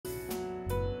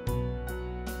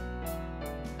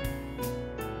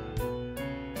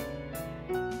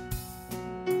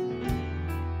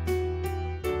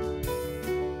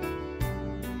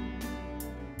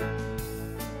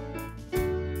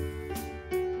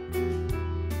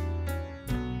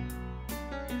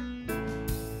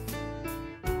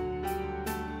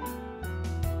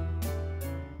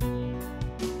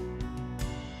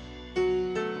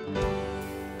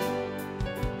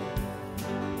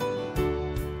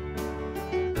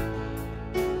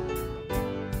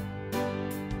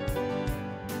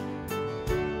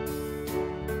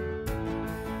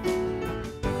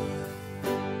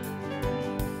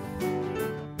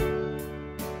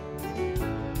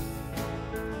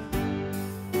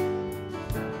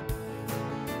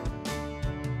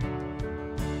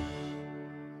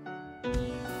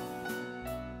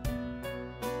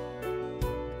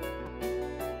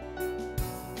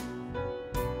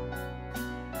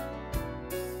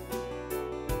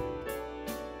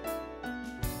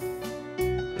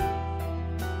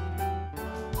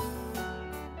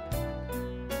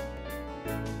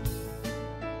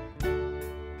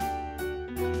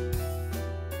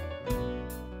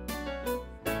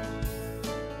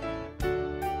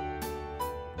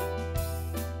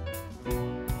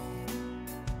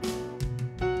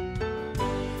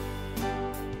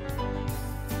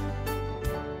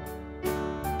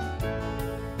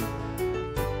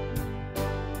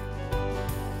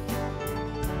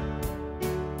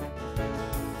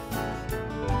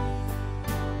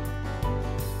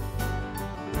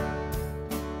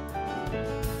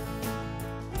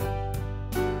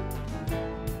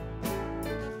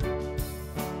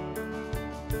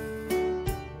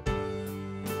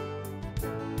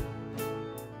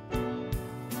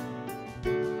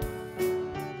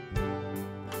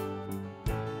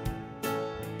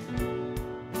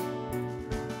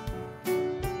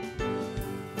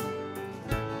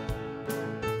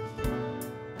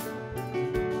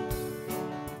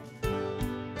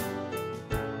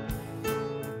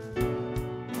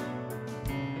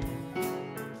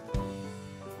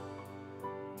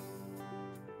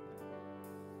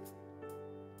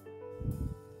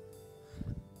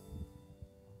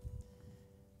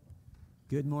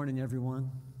Good morning, everyone,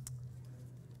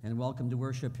 and welcome to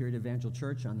worship here at Evangel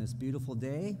Church on this beautiful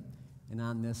day and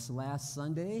on this last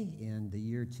Sunday in the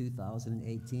year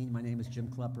 2018. My name is Jim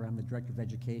Klepper. I'm the Director of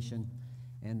Education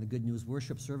and the Good News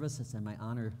Worship Service. It's my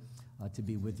honor to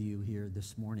be with you here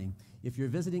this morning. If you're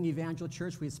visiting Evangel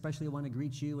Church, we especially want to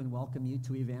greet you and welcome you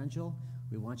to Evangel.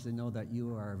 We want you to know that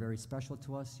you are very special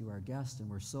to us. You are a guest, and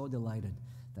we're so delighted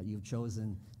that you've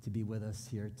chosen to be with us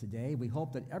here today. We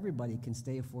hope that everybody can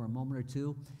stay for a moment or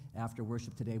two after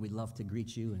worship today. We'd love to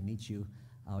greet you and meet you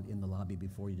out in the lobby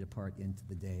before you depart into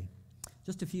the day.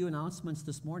 Just a few announcements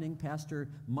this morning. Pastor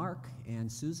Mark and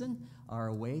Susan are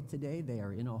away today. They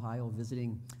are in Ohio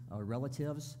visiting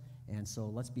relatives, and so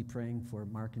let's be praying for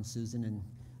Mark and Susan in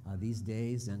these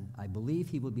days, and I believe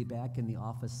he will be back in the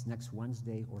office next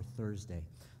Wednesday or Thursday,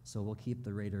 so we'll keep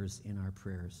the Raiders in our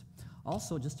prayers.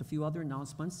 Also, just a few other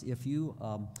announcements. If you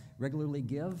regularly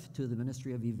give to the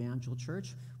ministry of Evangel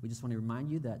Church, we just want to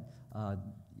remind you that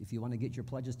if you want to get your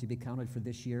pledges to be counted for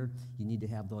this year, you need to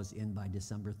have those in by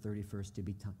December 31st to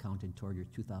be counted toward your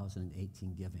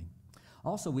 2018 giving.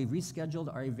 Also, we've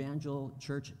rescheduled our Evangel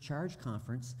Church Charge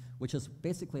Conference, which is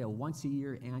basically a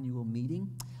once-a-year annual meeting,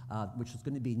 which is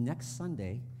going to be next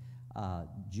Sunday,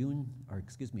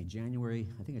 January,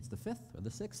 I think it's the 5th or the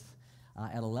 6th,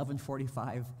 at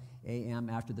 11:45 a.m.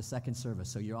 after the second service.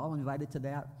 So you're all invited to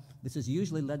that. This is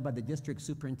usually led by the district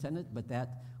superintendent, but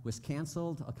that was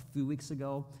canceled a few weeks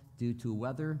ago due to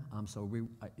weather, so it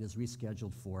is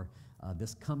rescheduled for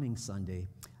this coming Sunday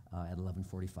at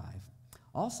 11:45.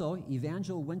 Also,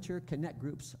 Evangel Winter Connect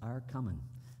groups are coming.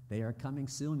 They are coming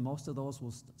soon. Most of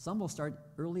those some will start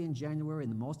early in January,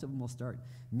 and most of them will start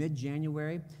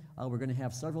mid-January. We're going to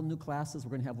have several new classes.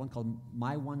 We're going to have one called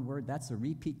My One Word. That's a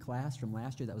repeat class from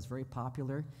last year that was very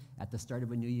popular at the start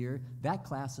of a new year. That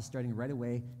class is starting right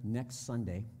away next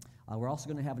Sunday. We're also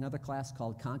going to have another class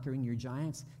called Conquering Your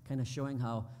Giants, kind of showing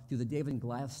how, through the David and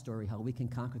Goliath story, how we can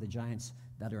conquer the giants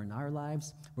that are in our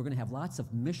lives. We're going to have lots of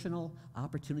missional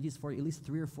opportunities for you, at least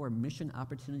 3 or 4 mission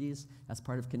opportunities as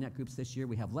part of Connect groups this year.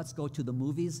 We have Let's Go to the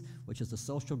Movies, which is a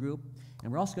social group.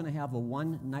 And we're also going to have a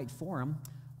one-night forum,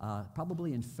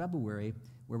 probably in February,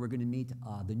 where we're going to meet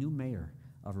the new mayor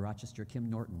of Rochester, Kim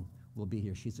Norton, will be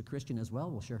here. She's a Christian as well.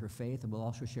 We'll share her faith, and we'll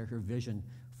also share her vision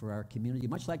for our community,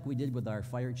 much like we did with our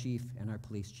fire chief and our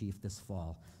police chief this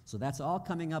fall. So that's all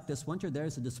coming up this winter.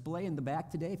 There's a display in the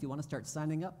back today if you want to start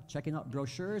signing up, checking out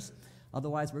brochures.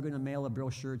 Otherwise, we're going to mail a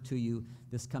brochure to you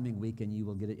this coming week, and you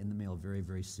will get it in the mail very,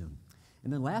 very soon.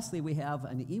 And then lastly, we have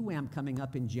an EWAM coming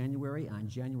up in January, on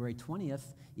January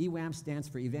 20th. EWAM stands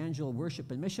for Evangel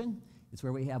Worship and Mission. It's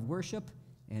where we have worship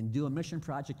and do a mission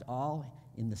project all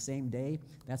in the same day.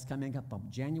 That's coming up on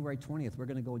January 20th. We're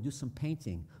going to go do some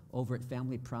painting over at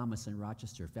Family Promise in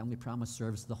Rochester. Family Promise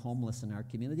serves the homeless in our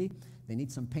community. They need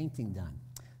some painting done.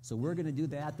 So we're going to do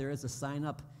that. There is a sign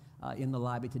up in the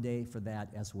lobby today for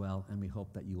that as well, and we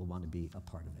hope that you will want to be a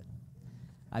part of it.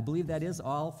 I believe that is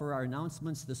all for our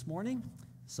announcements this morning.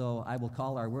 So I will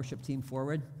call our worship team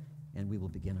forward, and we will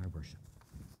begin our worship.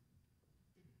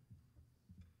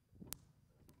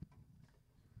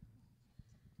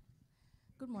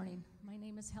 Good morning. My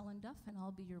name is Helen Duff, and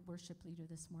I'll be your worship leader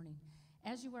this morning.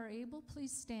 As you are able,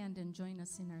 please stand and join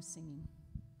us in our singing.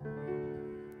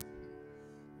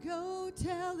 Go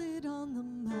tell it on the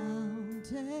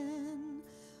mountain,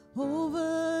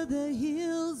 over the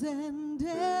hills and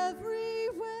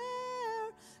everywhere.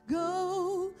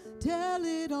 Go tell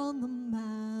it on the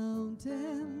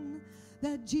mountain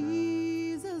that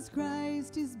Jesus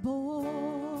Christ is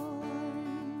born.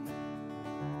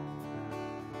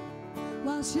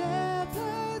 While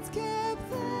shepherds kept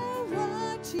their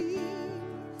watching,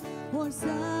 or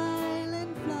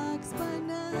silent flocks by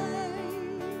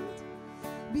night,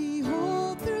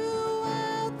 behold,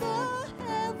 throughout the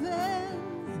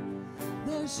heavens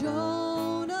there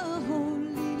shone a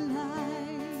holy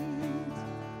light.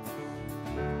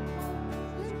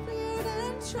 They feared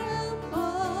and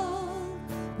trembled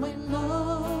when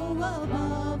low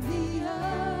above the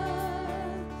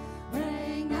earth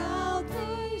rang out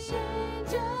the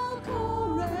angel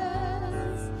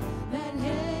chorus that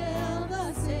hailed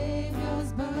the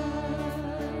Savior's birth.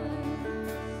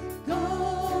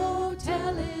 Go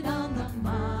tell it on the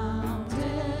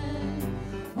mountain,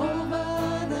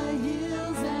 over the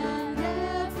hills and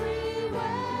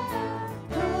everywhere.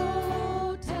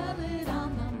 Go tell it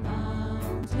on the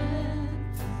mountain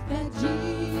that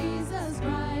Jesus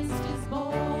Christ is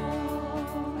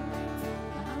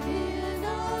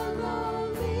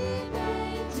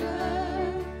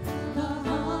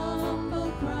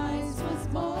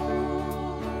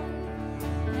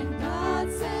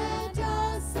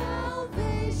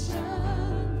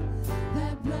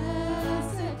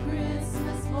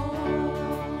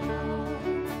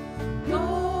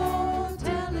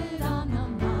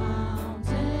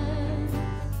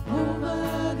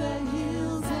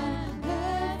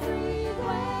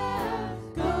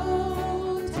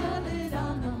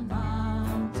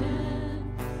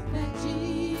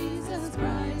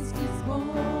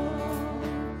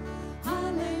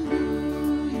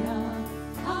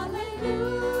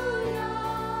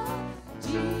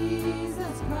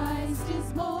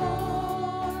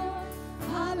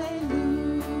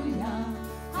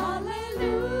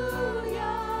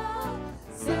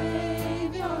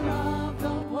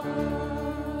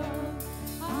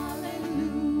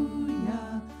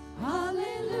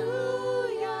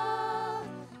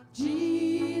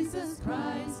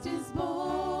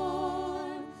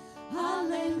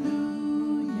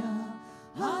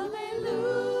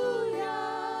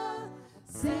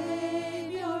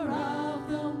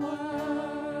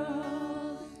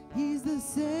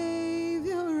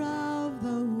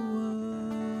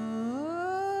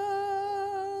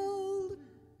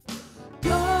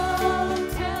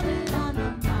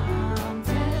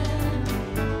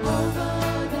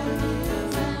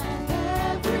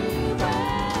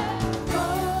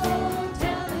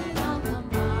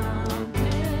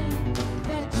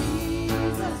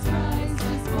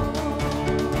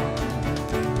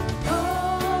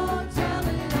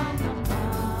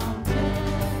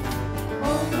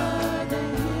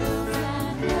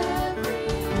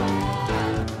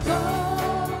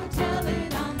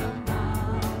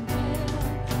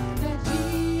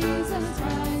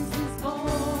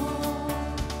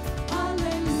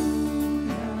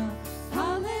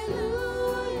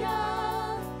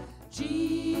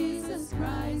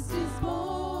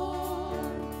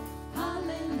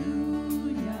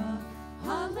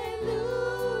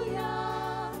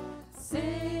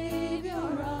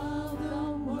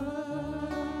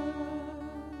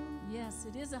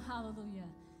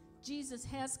Jesus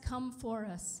has come for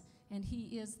us, and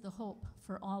he is the hope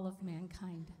for all of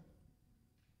mankind.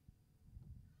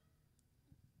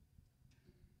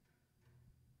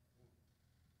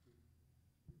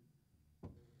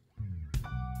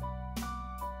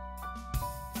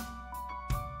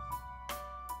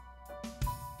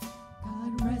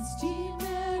 God rest ye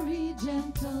merry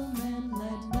gentlemen,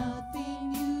 let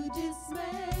nothing you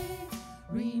dismay.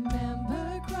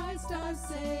 Remember Christ our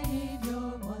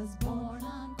Savior was born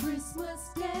on Christmas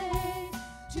Day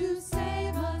to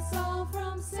save us all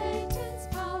from Satan's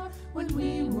power when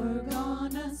we were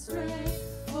gone astray.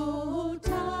 Oh,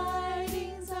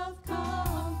 tidings of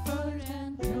comfort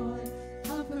and joy,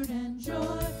 comfort and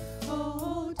joy.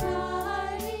 Oh,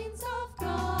 tidings of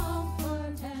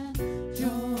comfort and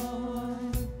joy.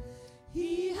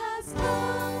 He has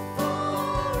come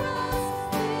for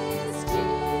us, this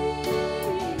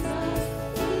Jesus.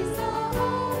 He's the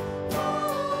hope for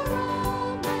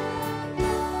all mankind.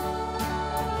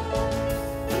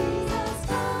 He has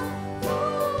come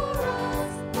for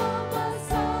us, the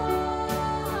Messiah,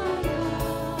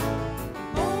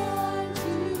 born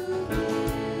to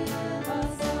give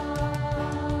us life.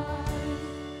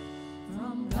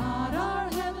 From God our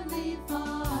heavenly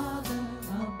Father,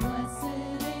 a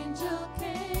blessed angel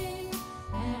came,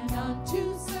 and unto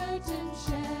certain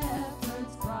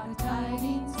shepherds brought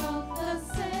tidings of the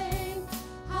same,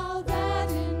 how that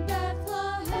in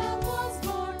Bethlehem was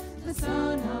born the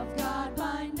Son of God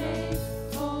by name.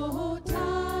 Oh,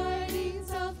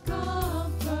 tidings of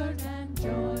comfort and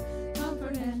joy,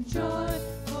 comfort and joy.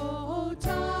 Oh,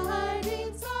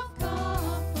 tidings of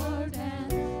comfort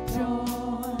and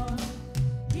joy.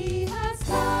 He has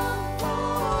come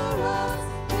for us,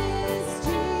 this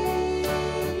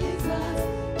Jesus.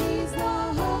 He's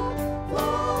the hope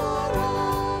for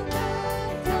all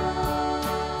mankind.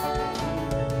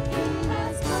 He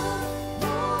has come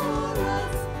for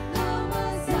us, the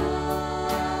Messiah,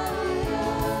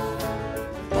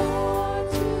 born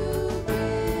to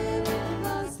give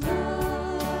us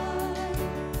life.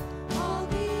 All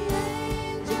the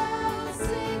angels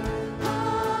sing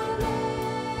hallelujah.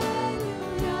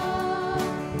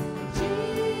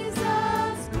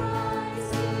 Jesus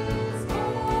Christ is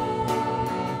born.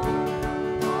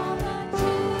 All the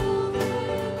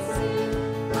children sing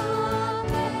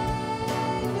hallelujah.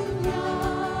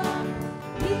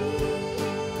 He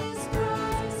is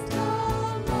Christ the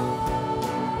Lord.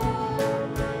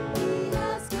 He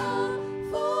has come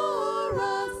for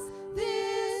us,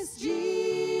 this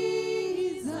Jesus.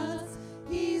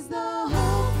 He's the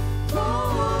hope for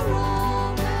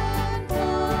all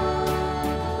mankind.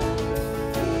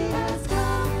 He has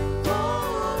come for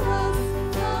us,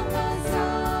 the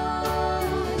Messiah,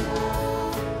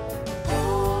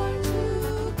 born to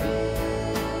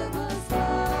give us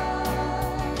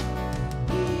life.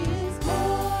 He is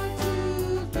born to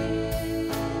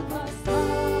give us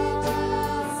life.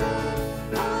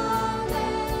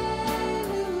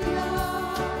 Hallelujah.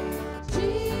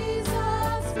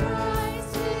 Jesus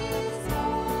Christ is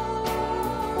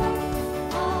born.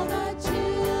 All the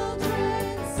children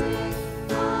sing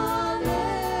hallelujah.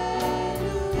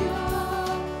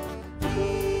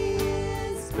 He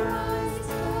is Christ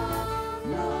the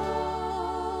Lord.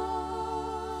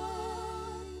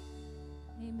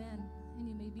 Amen. And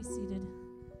you may be seated.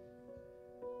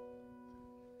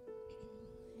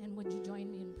 And would you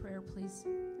join me in prayer, please?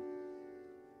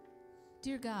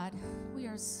 Dear God, we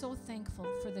are so thankful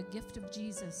for the gift of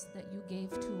Jesus that you gave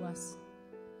to us.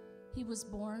 He was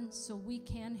born so we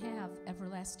can have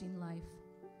everlasting life.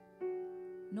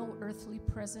 No earthly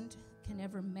present can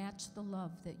ever match the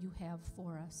love that you have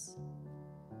for us.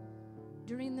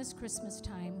 During this Christmas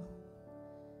time,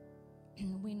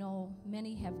 we know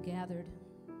many have gathered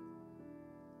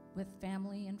with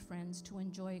family and friends to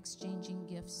enjoy exchanging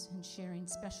gifts and sharing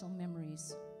special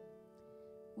memories.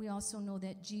 We also know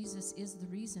that Jesus is the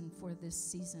reason for this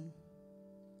season.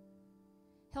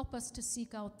 Help us to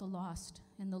seek out the lost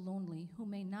and the lonely who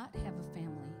may not have a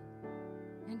family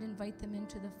and invite them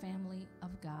into the family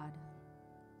of God.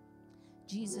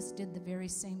 Jesus did the very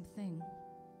same thing,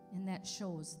 and that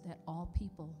shows that all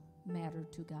people matter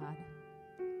to God.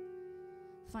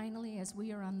 Finally, as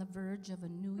we are on the verge of a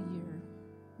new year,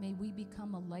 may we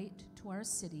become a light to our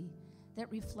city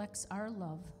that reflects our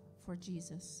love for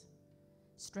Jesus.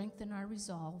 Strengthen our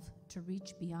resolve to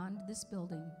reach beyond this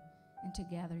building and to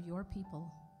gather your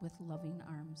people with loving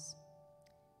arms.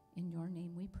 In your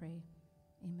name we pray.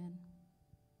 Amen.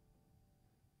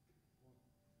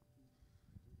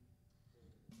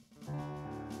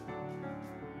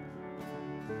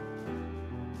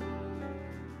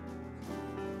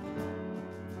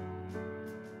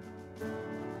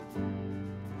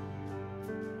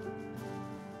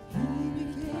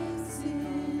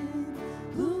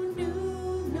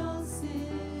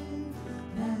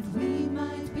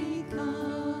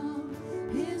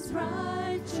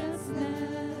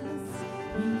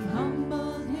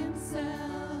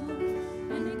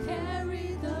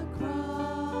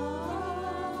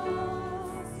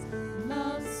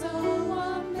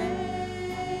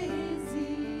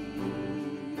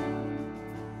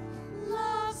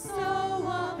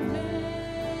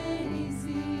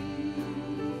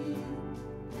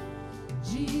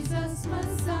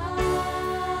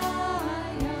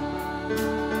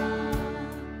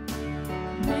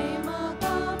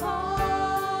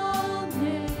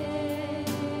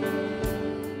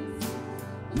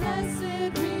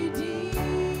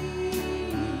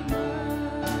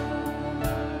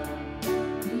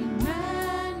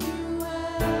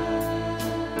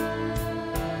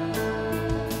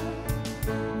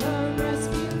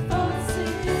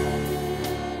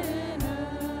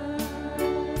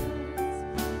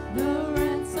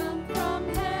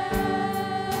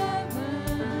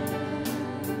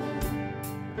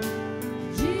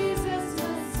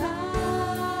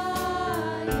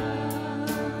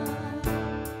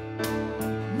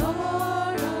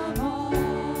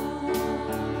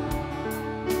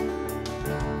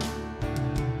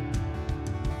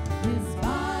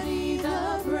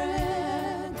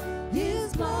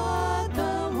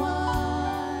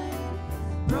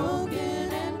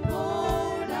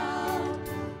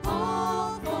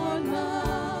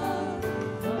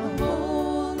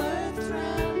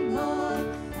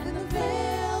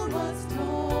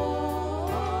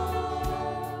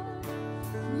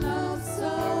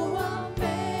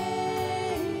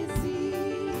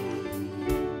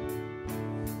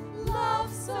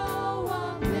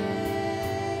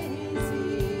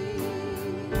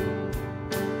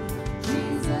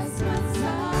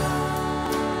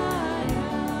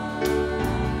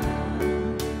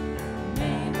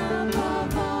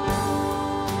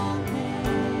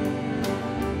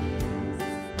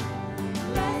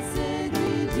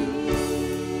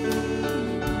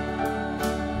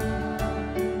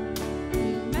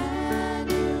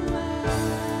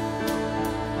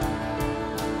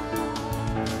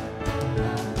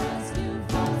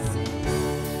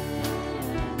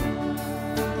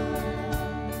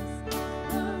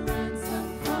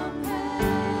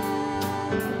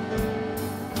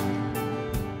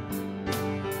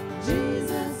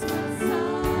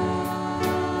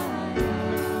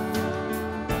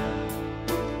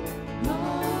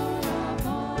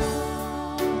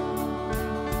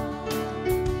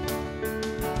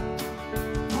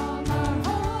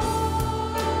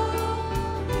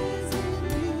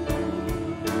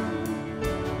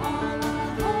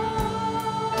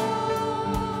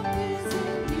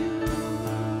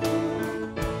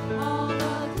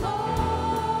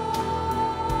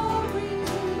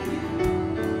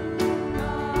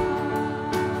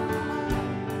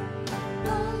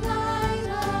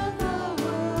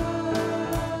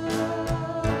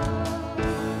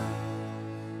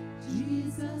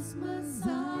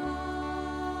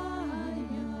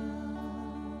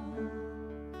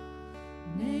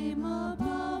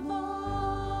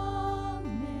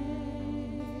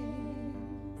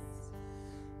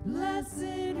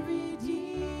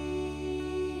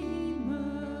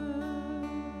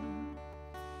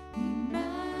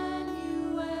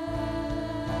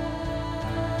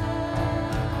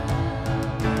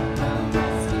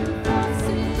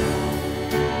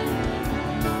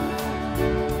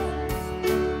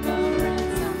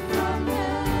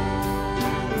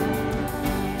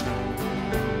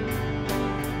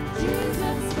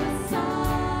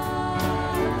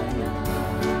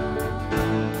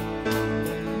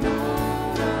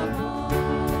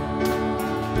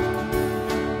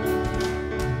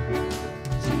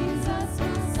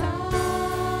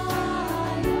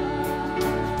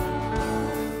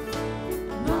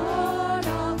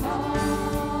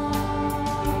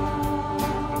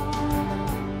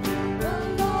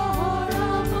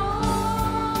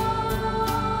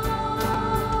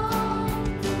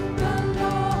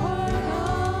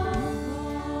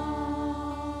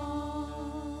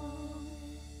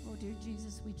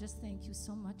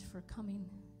 for coming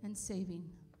and saving.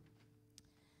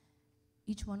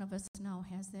 Each one of us now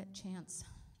has that chance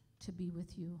to be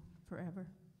with you forever.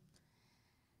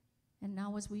 And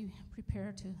now as we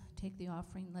prepare to take the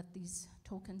offering, let these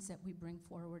tokens that we bring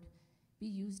forward be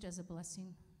used as a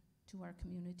blessing to our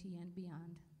community and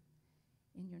beyond.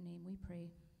 In your name we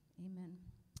pray. Amen.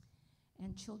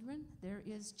 And children, there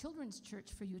is children's church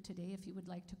for you today if you would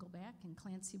like to go back, and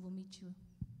Clancy will meet you.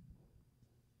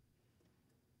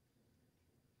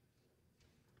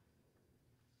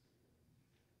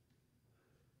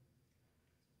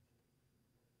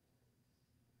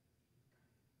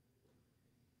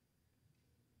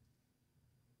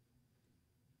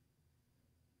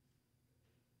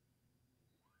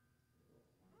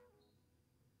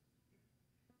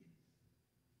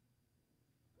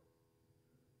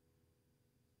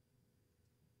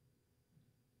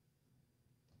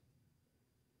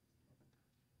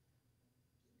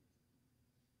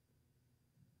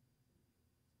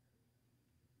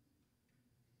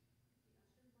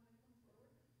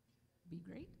 Be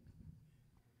great.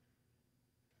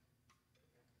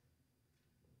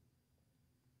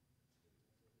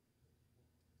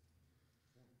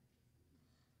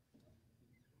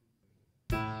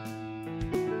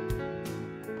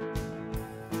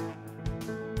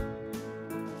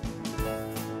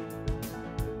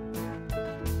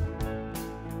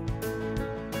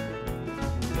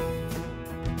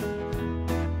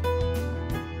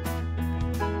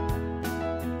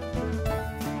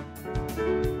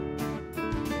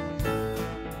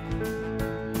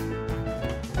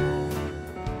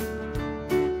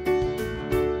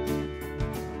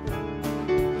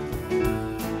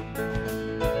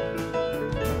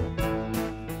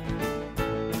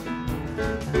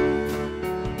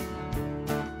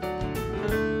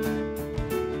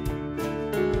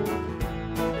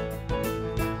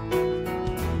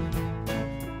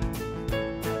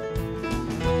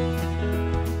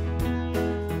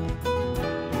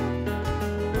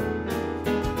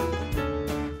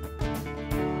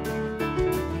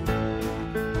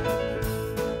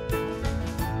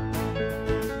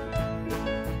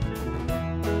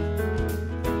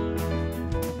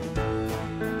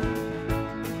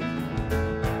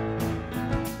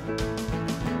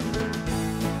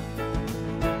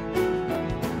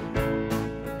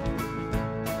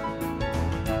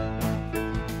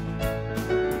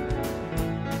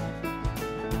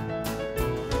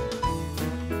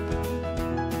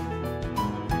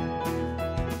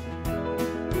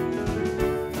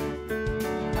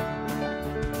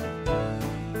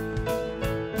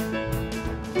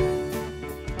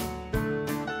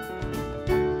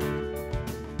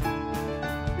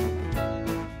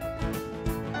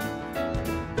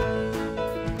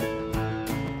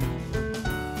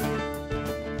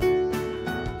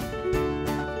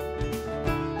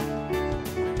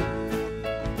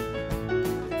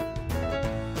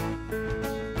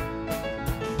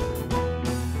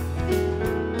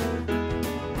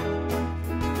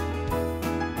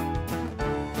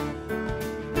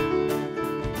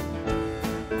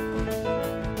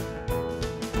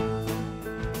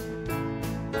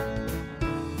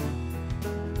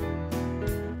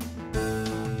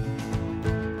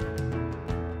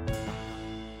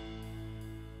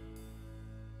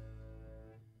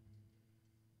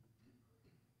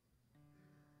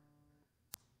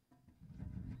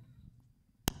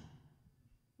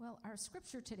 Well, our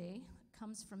scripture today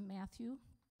comes from Matthew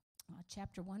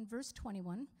chapter 1, verse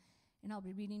 21, and I'll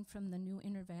be reading from the New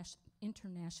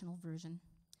International Version.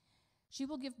 She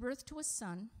will give birth to a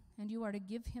son, and you are to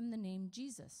give him the name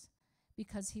Jesus,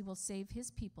 because he will save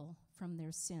his people from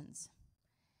their sins.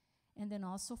 And then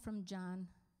also from John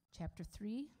chapter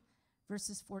 3,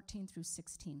 verses 14 through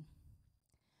 16.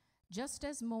 Just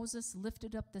as Moses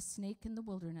lifted up the snake in the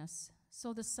wilderness,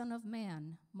 so the Son of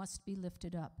Man must be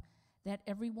lifted up, that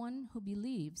everyone who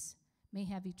believes may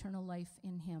have eternal life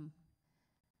in him.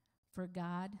 For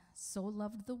God so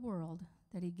loved the world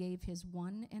that he gave his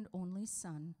one and only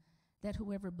Son, that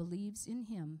whoever believes in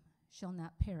him shall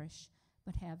not perish,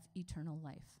 but have eternal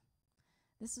life.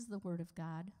 This is the word of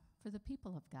God for the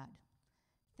people of God.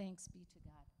 Thanks be to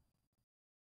God.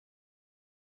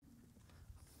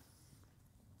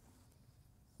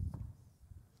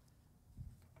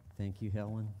 Thank you,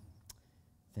 Helen.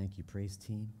 Thank you, praise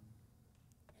team.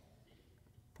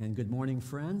 And good morning,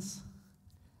 friends.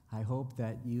 I hope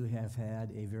that you have had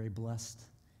a very blessed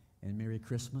and Merry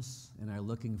Christmas and are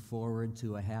looking forward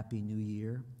to a Happy New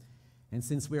Year. And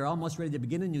since we are almost ready to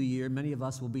begin a new year, many of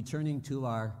us will be turning to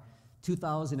our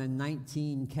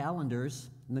 2019 calendars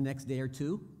in the next day or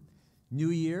two. New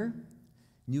year,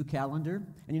 new calendar.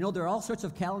 And you know, there are all sorts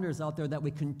of calendars out there that we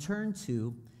can turn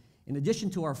to in addition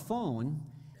to our phone,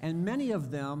 and many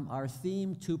of them are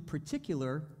themed to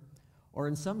particular, or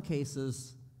in some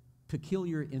cases,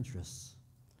 peculiar interests,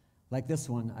 like this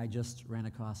one I just ran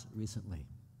across recently.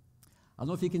 I don't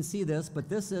know if you can see this, but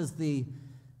this is the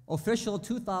official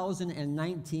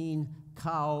 2019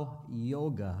 Cow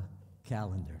Yoga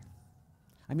calendar.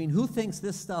 I mean, who thinks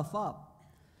this stuff up?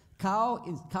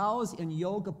 Cows in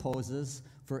yoga poses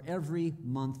for every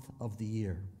month of the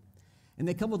year. And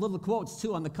they come with little quotes,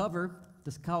 too, on the cover.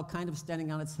 This cow kind of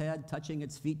standing on its head, touching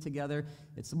its feet together.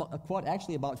 It's a quote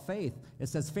actually about faith. It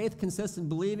says, faith consists in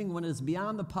believing when it is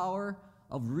beyond the power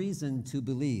of reason to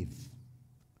believe.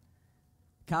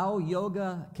 Cow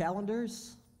yoga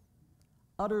calendars,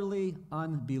 utterly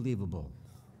unbelievable.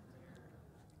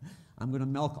 I'm going to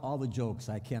milk all the jokes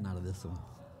I can out of this one.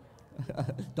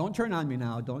 Don't turn on me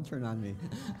now. Don't turn on me.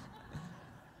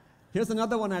 Here's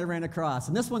another one I ran across.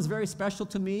 And this one's very special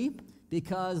to me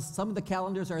because some of the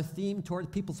calendars are themed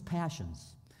toward people's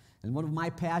passions. And one of my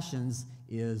passions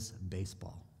is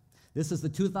baseball. This is the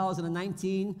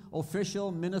 2019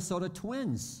 official Minnesota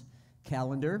Twins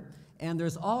calendar. And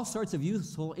there's all sorts of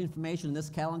useful information in this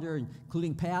calendar,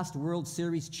 including past World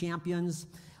Series champions.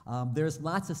 There's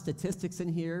lots of statistics in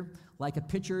here, like a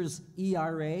pitcher's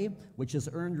ERA, which is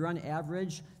earned run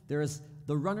average. There's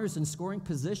the runners in scoring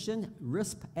position,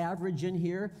 RISP average in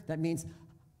here. That means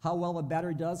how well a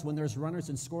batter does when there's runners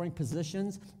in scoring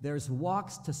positions. There's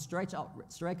walks to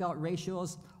strikeout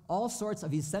ratios, all sorts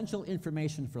of essential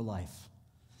information for life,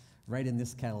 right in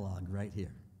this catalog right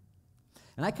here.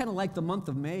 And I kind of like the month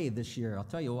of May this year. I'll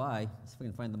tell you why. Let's see if I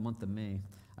can find the month of May.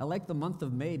 I like the month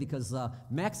of May because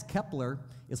Max Kepler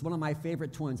is one of my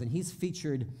favorite twins, and he's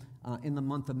featured in the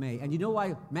month of May. And you know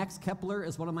why Max Kepler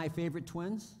is one of my favorite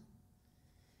twins?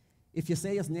 If you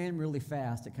say his name really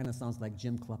fast, it kind of sounds like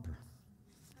Jim Klepper.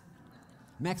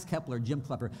 Max Kepler, Jim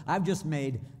Klepper. I've just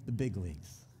made the big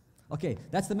leagues. Okay,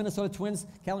 that's the Minnesota Twins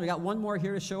calendar. I got one more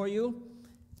here to show you,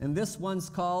 and this one's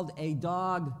called A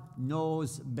Dog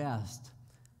Knows Best,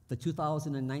 the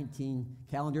 2019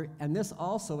 calendar. And this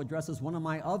also addresses one of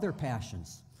my other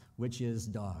passions, which is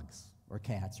dogs or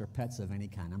cats or pets of any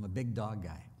kind. I'm a big dog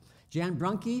guy. Jan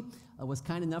Brunke was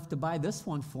kind enough to buy this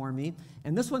one for me.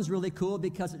 And this one's really cool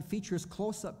because it features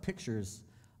close-up pictures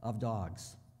of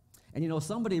dogs. And you know,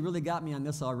 somebody really got me on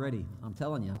this already, I'm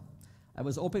telling you. I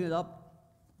was opening it up,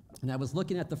 and I was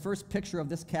looking at the first picture of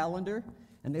this calendar,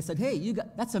 and they said, hey,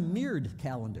 that's a mirrored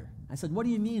calendar. I said, what do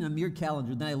you mean a mirrored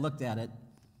calendar? Then I looked at it.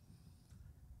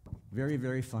 Very,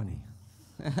 very funny.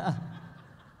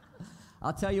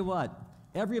 I'll tell you what,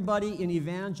 everybody in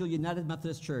Evangel United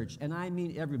Methodist Church, and I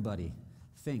mean everybody,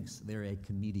 thinks they're a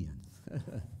comedian.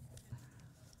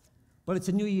 But it's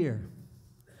a new year,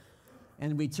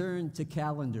 and we turn to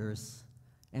calendars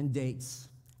and dates,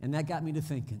 and that got me to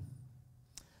thinking,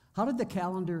 how did the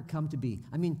calendar come to be?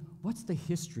 I mean, what's the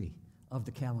history of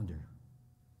the calendar?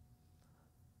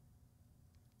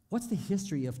 What's the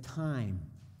history of time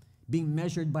being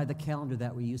measured by the calendar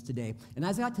that we use today? And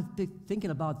as I got to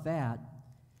thinking about that,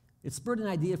 it spurred an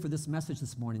idea for this message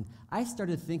this morning. I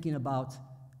started thinking about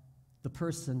the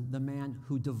person, the man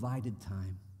who divided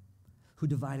time, who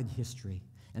divided history,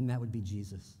 and that would be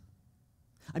Jesus.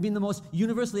 I mean, the most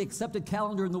universally accepted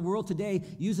calendar in the world today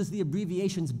uses the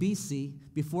abbreviations BC,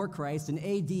 before Christ, and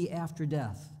AD, after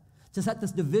death, to set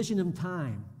this division of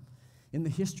time in the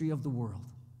history of the world.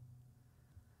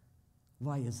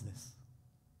 Why is this?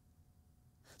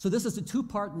 So this is a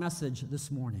two-part message this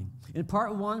morning. In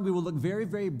part one, we will look very,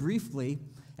 very briefly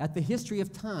at the history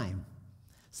of time,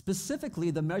 specifically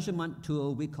the measurement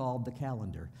tool we call the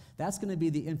calendar. That's going to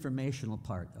be the informational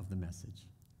part of the message.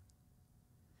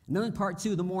 And then in part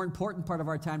two, the more important part of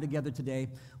our time together today,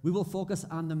 we will focus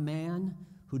on the man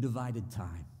who divided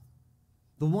time,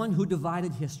 the one who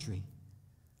divided history,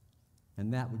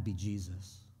 and that would be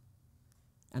Jesus.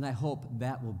 And I hope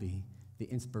that will be the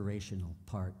inspirational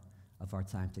part of our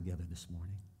time together this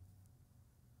morning.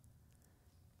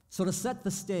 So to set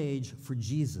the stage for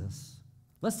Jesus,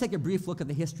 let's take a brief look at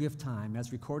the history of time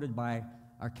as recorded by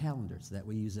our calendars that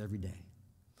we use every day.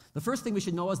 The first thing we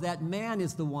should know is that man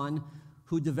is the one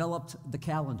who developed the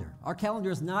calendar. Our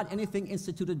calendar is not anything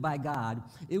instituted by God.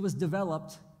 It was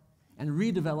developed and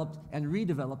redeveloped and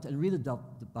redeveloped and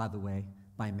redeveloped, by the way,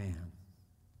 by man.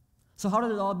 So how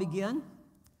did it all begin?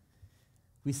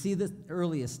 We see the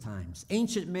earliest times.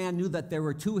 Ancient man knew that there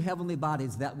were two heavenly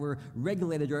bodies that were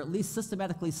regulated or at least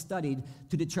systematically studied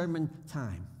to determine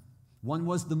time. One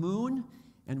was the moon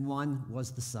and one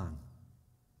was the sun.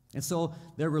 And so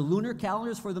there were lunar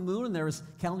calendars for the moon and there was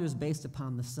calendars based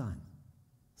upon the sun,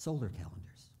 solar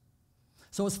calendars.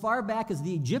 So So as far back as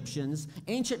the Egyptians,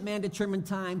 ancient man determined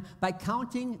time by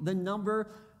counting the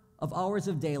number of hours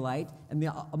of daylight and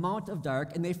the amount of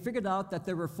dark, and they figured out that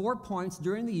there were 4 points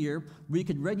during the year where you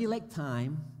could regulate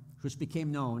time, which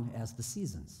became known as the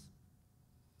seasons.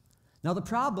 Now the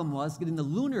problem was getting the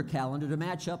lunar calendar to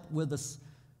match up with the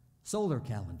solar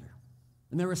calendar.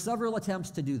 And there were several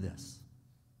attempts to do this.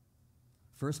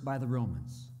 First by the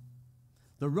Romans.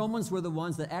 The Romans were the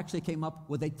ones that actually came up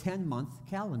with a 10-month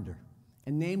calendar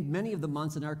and named many of the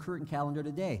months in our current calendar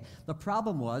today. The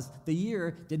problem was the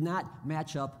year did not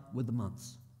match up with the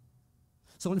months.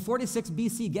 So in 46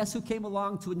 BC, guess who came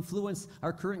along to influence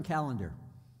our current calendar?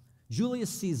 Julius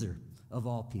Caesar, of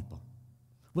all people.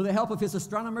 With the help of his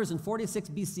astronomers in 46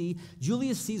 BC,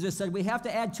 Julius Caesar said, we have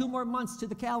to add 2 more months to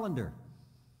the calendar.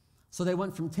 So they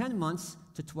went from 10 months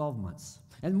to 12 months.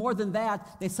 And more than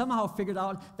that, they somehow figured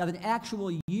out that an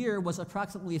actual year was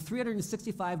approximately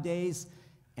 365 days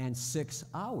and 6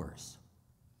 hours.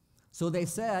 So they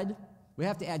said, we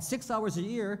have to add 6 hours a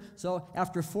year, so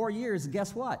after 4 years,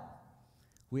 guess what?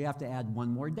 We have to add 1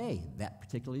 more day that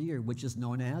particular year, which is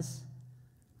known as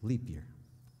leap year.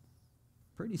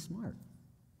 Pretty smart.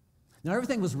 Now,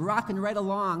 everything was rocking right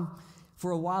along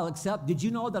for a while, except did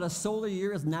you know that a solar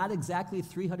year is not exactly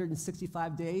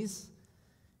 365 days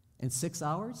and 6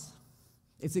 hours?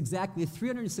 It's exactly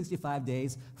 365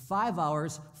 days, 5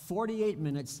 hours, 48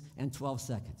 minutes, and 12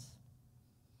 seconds.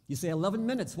 You say 11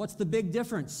 minutes, what's the big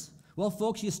difference? Well,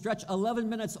 folks, you stretch 11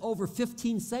 minutes over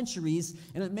 15 centuries,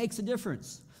 and it makes a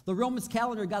difference. The Romans'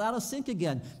 calendar got out of sync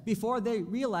again. Before they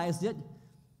realized it,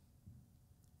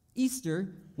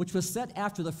 Easter, which was set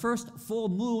after the first full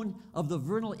moon of the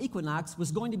vernal equinox,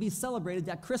 was going to be celebrated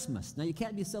at Christmas. Now, you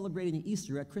can't be celebrating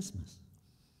Easter at Christmas.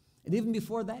 And even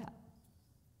before that.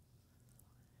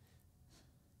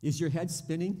 Is your head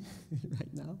spinning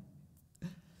right now?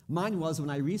 Mine was when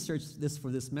I researched this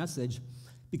for this message,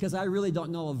 because I really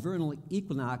don't know a vernal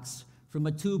equinox from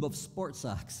a tube of sport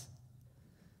socks.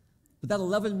 But that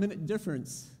 11-minute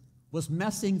difference was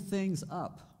messing things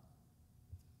up.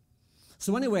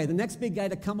 So anyway, the next big guy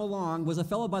to come along was a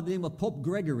fellow by the name of Pope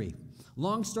Gregory.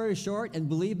 Long story short, and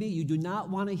believe me, you do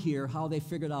not want to hear how they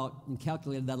figured out and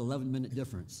calculated that 11-minute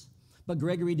difference. But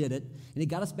Gregory did it, and he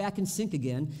got us back in sync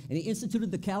again, and he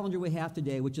instituted the calendar we have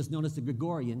today, which is known as the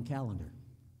Gregorian calendar.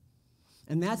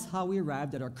 And that's how we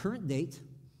arrived at our current date,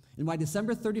 and why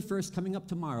December 31st, coming up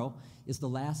tomorrow, is the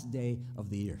last day of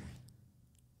the year.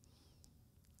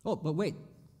 Oh, but wait.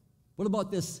 What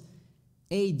about this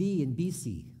AD and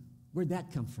BC? Where'd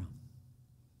that come from?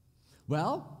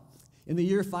 Well, in the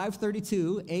year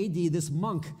 532 AD, this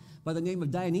monk by the name of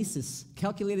Dionysius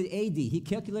calculated AD. He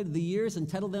calculated the years and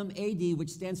titled them AD, which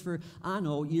stands for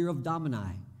Anno, Year of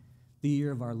Domini, the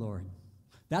year of our Lord.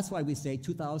 That's why we say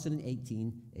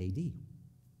 2018 AD.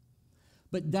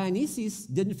 But Dionysius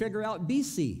didn't figure out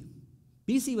BC.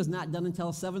 BC was not done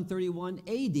until 731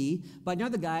 AD by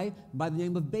another guy by the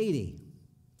name of Beatty.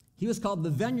 He was called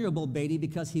the Venerable Beatty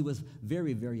because he was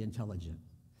very, very intelligent.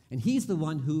 And he's the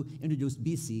one who introduced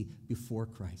BC before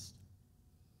Christ.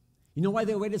 You know why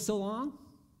they waited so long?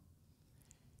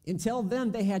 Until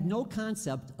then, they had no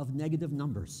concept of negative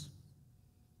numbers.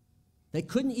 They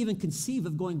couldn't even conceive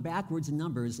of going backwards in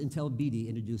numbers until Beatty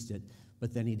introduced it,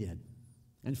 but then he did.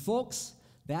 And folks,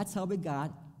 that's how we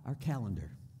got our calendar.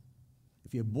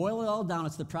 If you boil it all down,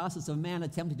 it's the process of man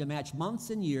attempting to match months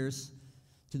and years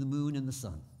to the moon and the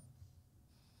sun.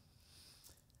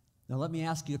 Now let me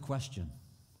ask you a question.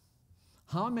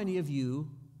 How many of you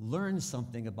learned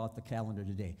something about the calendar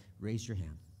today? Raise your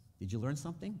hand. Did you learn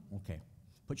something? Okay.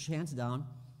 Put your hands down.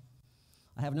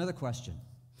 I have another question.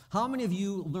 How many of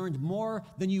you learned more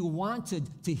than you wanted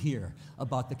to hear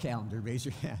about the calendar? Raise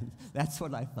your hand. That's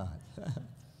what I thought.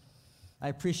 I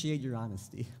appreciate your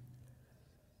honesty.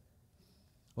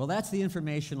 Well, that's the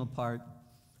informational part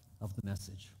of the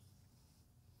message.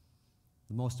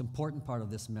 The most important part of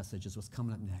this message is what's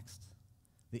coming up next,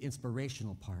 the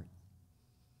inspirational part.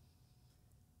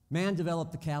 Man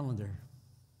developed the calendar,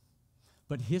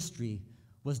 but history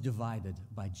was divided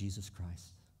by Jesus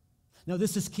Christ. Now,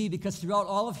 this is key because throughout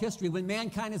all of history, when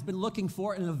mankind has been looking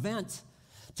for an event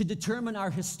to determine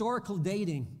our historical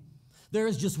dating, there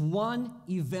is just one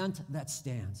event that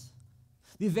stands.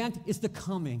 The event is the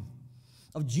coming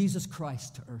of Jesus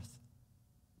Christ to earth.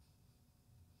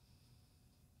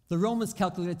 The Romans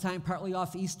calculated time partly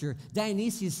off Easter.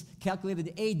 Dionysius calculated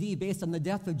AD based on the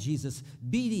death of Jesus.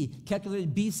 Beatty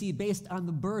calculated BC based on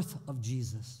the birth of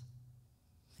Jesus.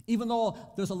 Even though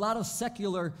there's a lot of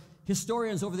secular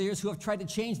historians over the years who have tried to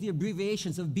change the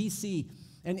abbreviations of BC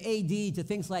and AD to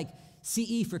things like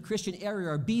CE for Christian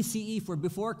era or BCE for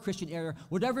before Christian era,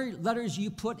 whatever letters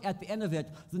you put at the end of it,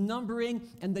 the numbering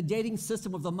and the dating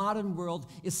system of the modern world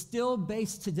is still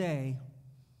based today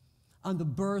on the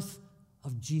birth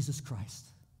of Jesus Christ.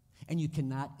 And you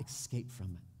cannot escape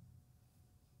from it.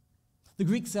 The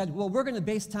Greeks said, well, we're going to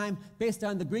base time based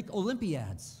on the Greek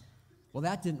Olympiads. Well,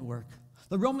 that didn't work.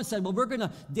 The Romans said, well, we're going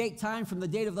to date time from the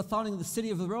date of the founding of the city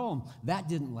of Rome. That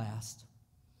didn't last.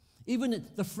 Even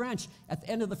the French, at the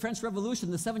end of the French Revolution,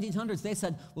 in the 1700s, they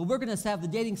said, well, we're going to have the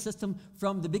dating system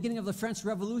from the beginning of the French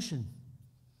Revolution.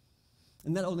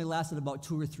 And that only lasted about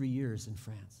 2 or 3 years in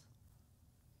France.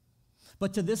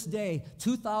 But to this day,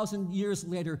 2,000 years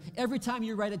later, every time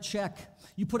you write a check,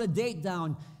 you put a date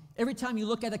down. Every time you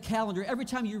look at a calendar, every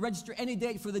time you register any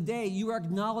date for the day, you are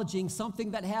acknowledging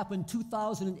something that happened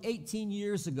 2,018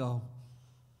 years ago.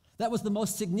 That was the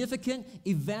most significant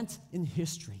event in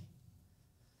history,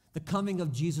 the coming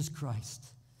of Jesus Christ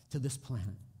to this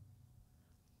planet.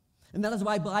 And that is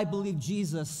why I believe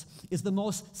Jesus is the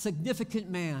most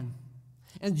significant man,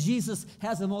 and Jesus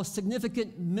has the most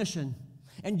significant mission,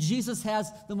 and Jesus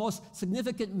has the most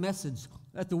significant message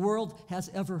that the world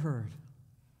has ever heard.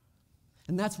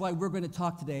 And that's why we're going to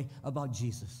talk today about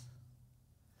Jesus,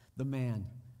 the man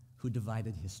who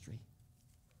divided history.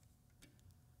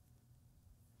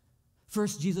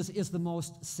 First, Jesus is the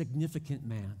most significant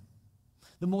man,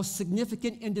 the most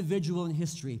significant individual in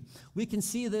history. We can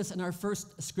see this in our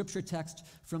first scripture text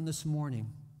from this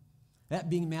morning, that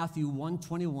being Matthew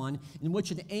 1:21, in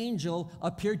which an angel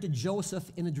appeared to Joseph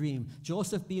in a dream,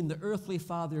 Joseph being the earthly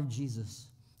father of Jesus.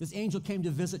 This angel came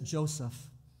to visit Joseph.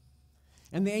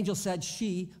 And the angel said,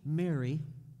 she, Mary,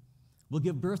 will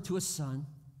give birth to a son,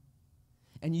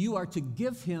 and you are to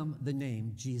give him the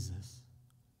name Jesus,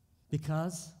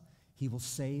 because he will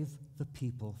save the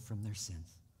people from their sins.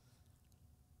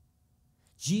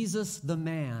 Jesus, the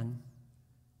man,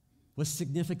 was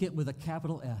significant with a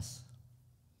capital S,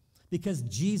 because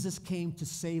Jesus came to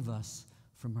save us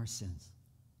from our sins.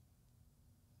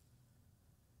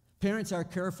 Parents are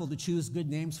careful to choose good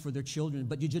names for their children,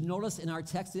 but did you notice in our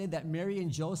text today that Mary and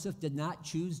Joseph did not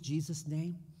choose Jesus'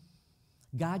 name?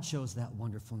 God chose that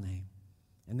wonderful name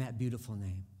and that beautiful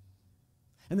name.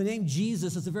 And the name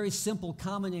Jesus is a very simple,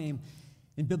 common name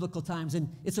in biblical times. And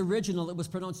its original, it was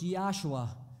pronounced Yahshua.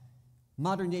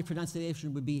 Modern day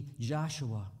pronunciation would be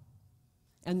Joshua.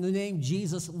 And the name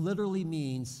Jesus literally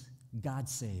means God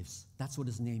saves. That's what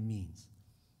his name means.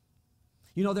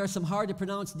 You know, there are some hard to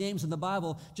pronounce names in the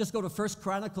Bible. Just go to 1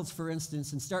 Chronicles, for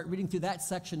instance, and start reading through that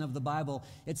section of the Bible.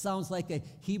 It sounds like a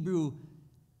Hebrew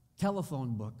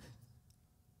telephone book.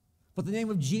 But the name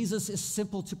of Jesus is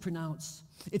simple to pronounce.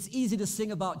 It's easy to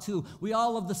sing about, too. We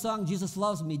all love the song, Jesus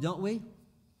Loves Me, don't we?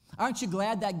 Aren't you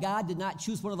glad that God did not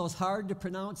choose one of those hard to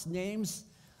pronounce names,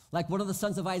 like one of the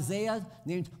sons of Isaiah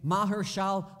named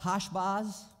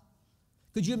Maher-Shalal-Hash-Baz?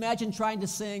 Could you imagine trying to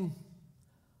sing,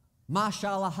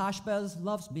 Mashallah-Hash-Baz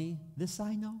loves me, this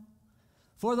I know.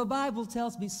 For the Bible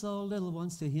tells me so, little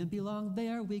ones to him belong. They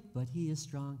are weak, but he is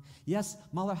strong. Yes,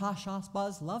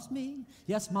 Maher-Hash-Baz loves me.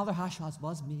 Yes, Maher-Hash-Baz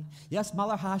loves me. Yes,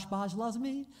 Maher-Hash-Baz loves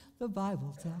me. The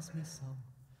Bible tells me so.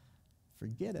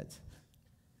 Forget it.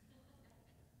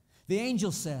 The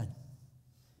angel said,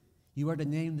 you are to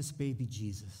name this baby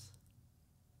Jesus.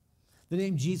 The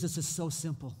name Jesus is so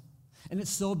simple, and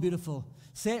it's so beautiful.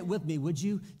 Say it with me, would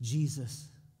you? Jesus.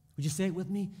 Would you say it with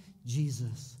me?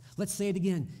 Jesus. Let's say it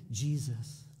again.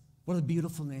 Jesus. What a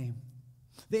beautiful name.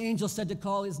 The angel said to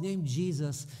call his name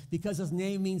Jesus because his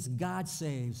name means God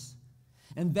saves.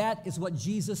 And that is what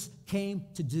Jesus came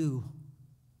to do.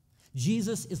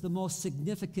 Jesus is the most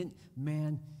significant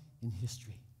man in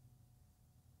history.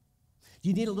 Do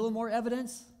you need a little more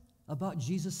evidence about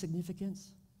Jesus'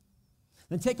 significance?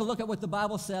 Then take a look at what the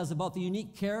Bible says about the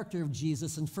unique character of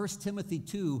Jesus in 1 Timothy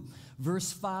 2,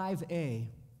 verse 5a.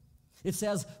 It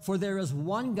says, for there is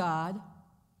one God,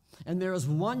 and there is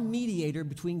one mediator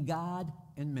between God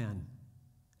and men,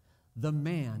 the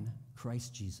man,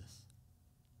 Christ Jesus.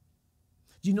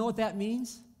 Do you know what that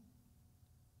means?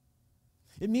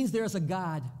 It means there is a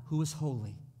God who is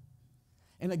holy,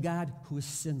 and a God who is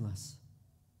sinless.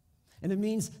 And it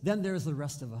means then there's the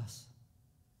rest of us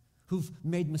who've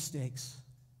made mistakes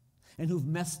and who've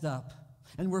messed up.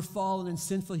 And we're fallen and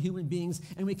sinful human beings,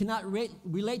 and we cannot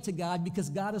relate to God because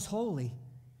God is holy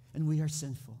and we are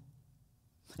sinful.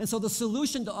 And so the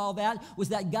solution to all that was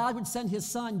that God would send his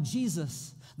son,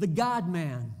 Jesus, the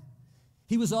God-man.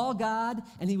 He was all God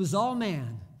and he was all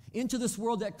man into this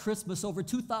world at Christmas over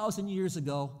 2,000 years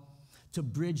ago to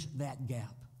bridge that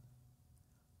gap.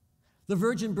 The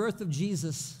virgin birth of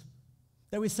Jesus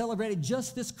that we celebrated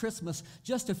just this Christmas,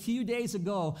 just a few days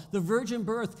ago, the virgin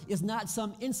birth is not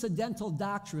some incidental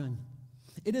doctrine.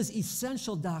 It is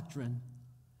essential doctrine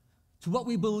to what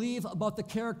we believe about the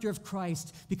character of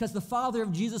Christ, because the father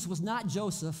of Jesus was not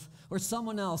Joseph or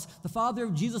someone else. The father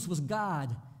of Jesus was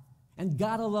God, and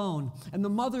God alone. And the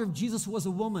mother of Jesus was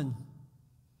a woman.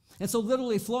 And so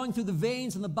literally flowing through the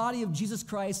veins in the body of Jesus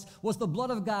Christ was the blood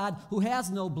of God, who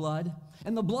has no blood,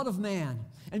 and the blood of man.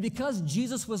 And because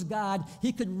Jesus was God,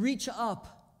 he could reach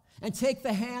up and take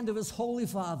the hand of his holy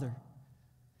Father.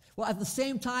 Well, at the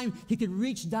same time, he could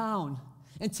reach down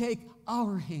and take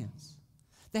our hands,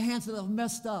 the hands that have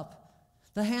messed up,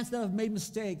 the hands that have made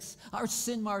mistakes, our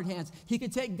sin-marred hands. He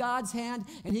could take God's hand,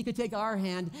 and he could take our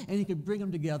hand, and he could bring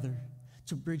them together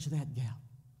to bridge that gap,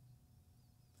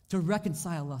 to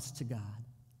reconcile us to God.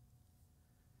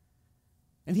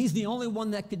 And he's the only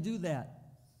one that could do that,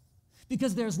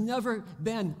 because there's never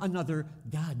been another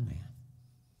God-man.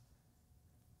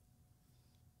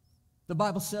 The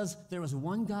Bible says there was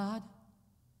one God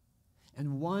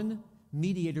and one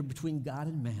mediator between God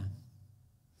and man,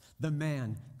 the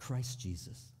man, Christ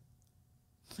Jesus.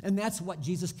 And that's what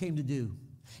Jesus came to do.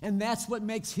 And that's what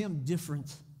makes him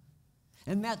different.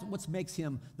 And that's what makes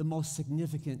him the most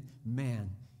significant man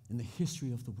in the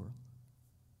history of the world.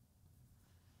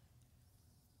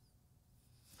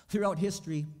 Throughout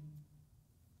history,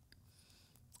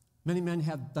 many men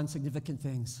have done significant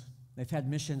things. They've had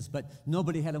missions, but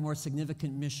nobody had a more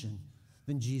significant mission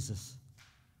than Jesus.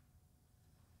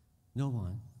 No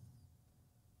one.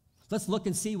 Let's look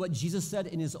and see what Jesus said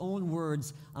in his own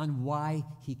words on why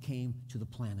he came to the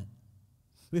planet.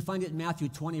 We find it in Matthew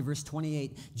 20, verse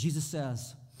 28. Jesus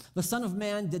says, "The Son of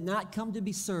Man did not come to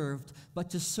be served,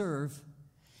 but to serve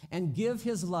and give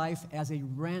his life as a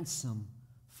ransom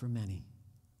for many."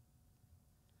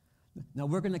 Now,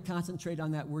 we're going to concentrate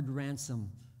on that word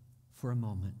ransom for a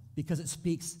moment, because it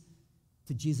speaks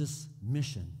to Jesus'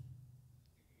 mission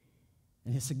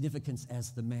and his significance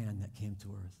as the man that came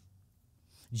to earth.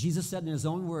 Jesus said in his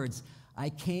own words, "I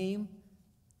came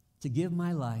to give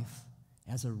my life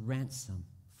as a ransom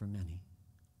for many."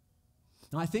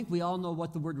 Now, I think we all know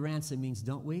what the word ransom means,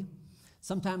 don't we?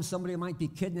 Sometimes somebody might be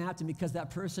kidnapped, and because that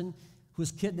person who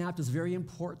is kidnapped is very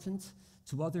important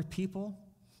to other people,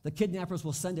 the kidnappers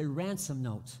will send a ransom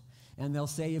note, and they'll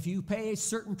say, if you pay a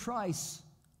certain price,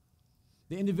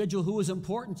 the individual who is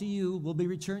important to you will be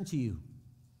returned to you.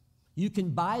 You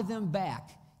can buy them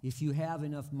back if you have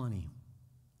enough money,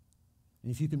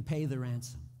 and if you can pay the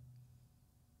ransom.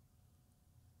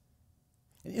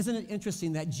 And isn't it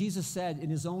interesting that Jesus said in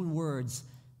his own words,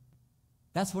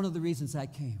 that's one of the reasons I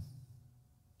came,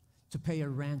 to pay a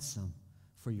ransom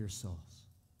for your souls.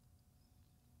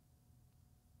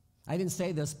 I didn't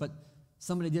say this, but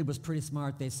somebody did was pretty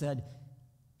smart. They said,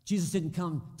 Jesus didn't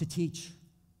come to teach,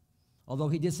 although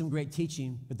he did some great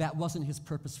teaching, but that wasn't his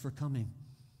purpose for coming.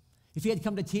 If he had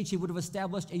come to teach, he would have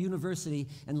established a university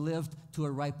and lived to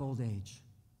a ripe old age.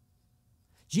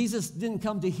 Jesus didn't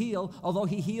come to heal, although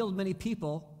he healed many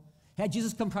people. Had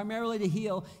Jesus come primarily to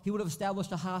heal, he would have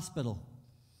established a hospital,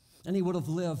 and he would have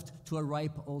lived to a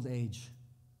ripe old age.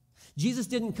 Jesus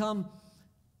didn't come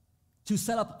to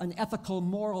set up an ethical,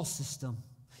 moral system.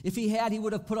 If he had, he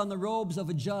would have put on the robes of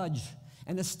a judge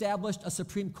and established a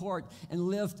Supreme Court and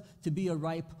lived to be a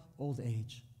ripe old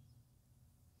age.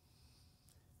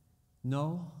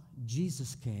 No,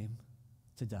 Jesus came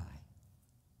to die.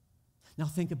 Now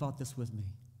think about this with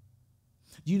me.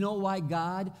 Do you know why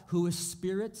God, who is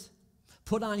spirit,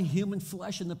 put on human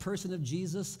flesh in the person of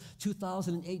Jesus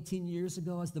 2,018 years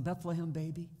ago as the Bethlehem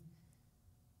baby?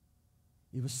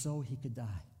 It was so he could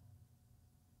die.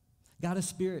 God is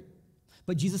spirit.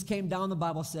 But Jesus came down, the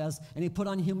Bible says, and he put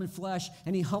on human flesh,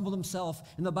 and he humbled himself.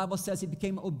 And the Bible says he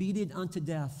became obedient unto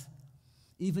death,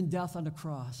 even death on the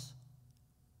cross.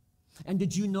 And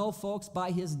did you know, folks,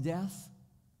 by his death,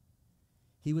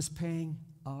 he was paying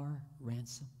our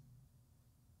ransom?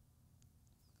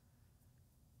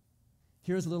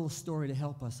 Here's a little story to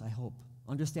help us, I hope,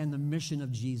 understand the mission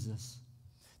of Jesus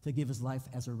to give his life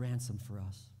as a ransom for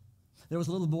us. There was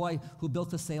a little boy who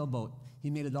built a sailboat. He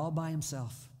made it all by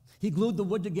himself. He glued the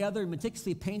wood together and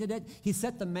meticulously painted it. He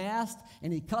set the mast,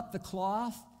 and he cut the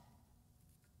cloth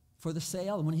for the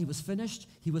sail. And when he was finished,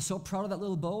 he was so proud of that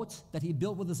little boat that he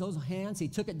built with his own hands. He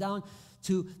took it down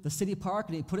to the city park,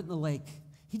 and he put it in the lake.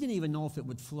 He didn't even know if it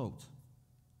would float.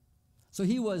 So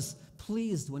he was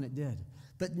pleased when it did.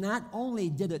 But not only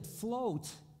did it float,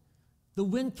 the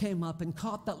wind came up and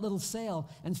caught that little sail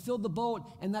and filled the boat,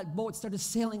 and that boat started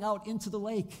sailing out into the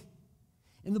lake.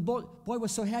 And the boy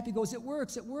was so happy, he goes, it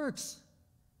works, it works.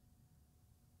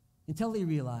 Until he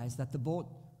realized that the boat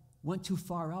went too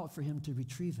far out for him to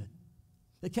retrieve it.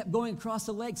 They kept going across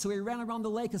the lake, so he ran around the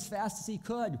lake as fast as he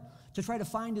could to try to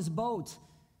find his boat.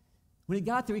 When he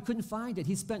got there, he couldn't find it.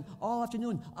 He spent all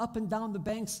afternoon up and down the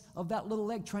banks of that little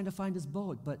lake trying to find his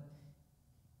boat, but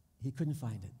he couldn't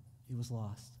find it. It was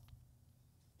lost.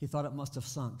 He thought it must have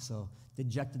sunk, so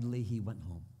dejectedly he went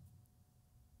home.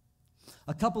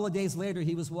 A couple of days later,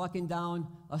 he was walking down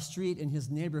a street in his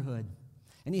neighborhood,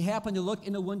 and he happened to look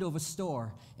in the window of a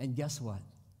store, and guess what?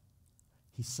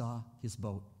 He saw his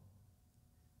boat.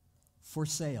 For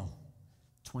sale,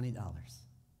 $20.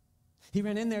 He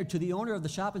ran in there to the owner of the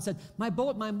shop and said, my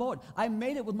boat, I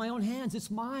made it with my own hands.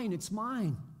 It's mine, it's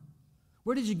mine.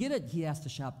 Where did you get it? He asked the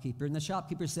shopkeeper. And the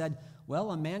shopkeeper said,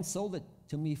 well, a man sold it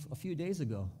to me a few days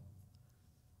ago.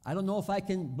 I don't know if I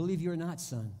can believe you or not,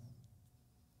 son,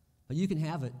 but you can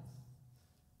have it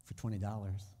for $20.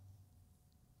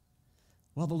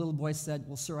 Well, the little boy said,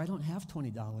 well, sir, I don't have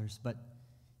 $20, but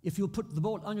if you'll put the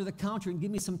boat under the counter and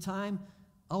give me some time,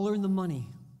 I'll earn the money.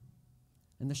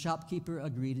 And the shopkeeper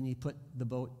agreed, and he put the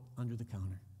boat under the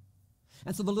counter.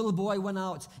 And so the little boy went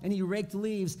out, and he raked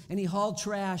leaves, and he hauled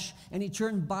trash, and he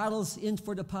turned bottles in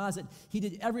for deposit. He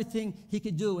did everything he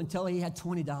could do until he had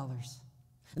 $20.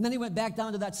 And then he went back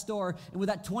down to that store, and with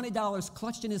that $20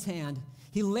 clutched in his hand,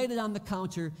 he laid it on the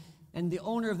counter, and the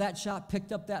owner of that shop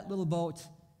picked up that little boat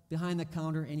behind the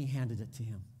counter, and he handed it to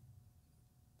him.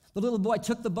 The little boy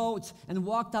took the boat and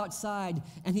walked outside,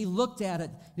 and he looked at it,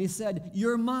 and he said,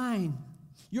 you're mine.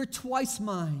 You're twice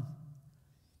mine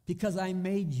because I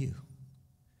made you,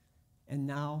 and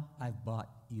now I've bought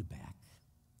you back.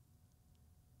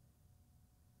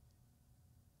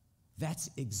 That's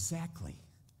exactly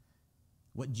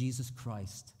what Jesus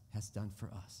Christ has done for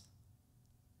us.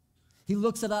 He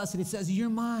looks at us and he says, you're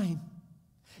mine.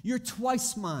 You're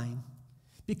twice mine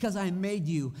because I made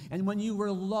you. And when you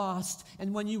were lost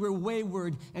and when you were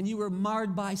wayward and you were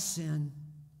marred by sin,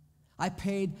 I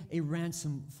paid a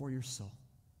ransom for your soul.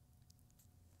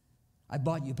 I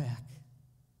bought you back.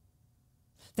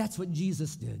 That's what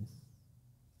Jesus did.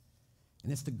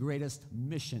 And it's the greatest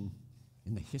mission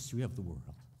in the history of the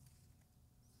world.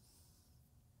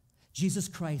 Jesus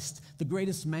Christ, the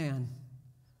greatest man,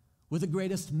 with the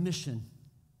greatest mission,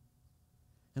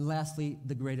 and lastly,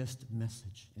 the greatest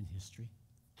message in history.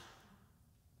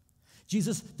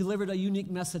 Jesus delivered a unique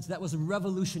message that was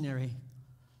revolutionary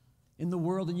in the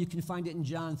world, and you can find it in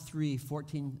John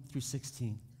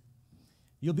 3:14-16.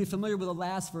 You'll be familiar with the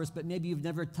last verse, but maybe you've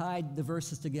never tied the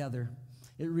verses together.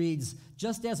 It reads,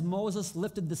 just as Moses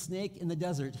lifted the snake in the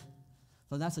desert,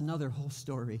 so that's another whole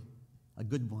story, a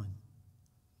good one.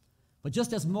 But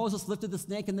just as Moses lifted the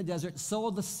snake in the desert,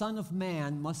 so the Son of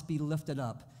Man must be lifted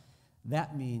up.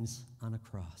 That means on a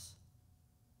cross.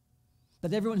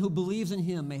 That everyone who believes in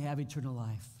him may have eternal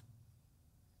life.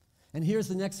 And here's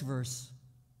the next verse.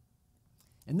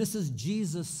 And this is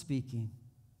Jesus speaking.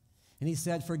 And he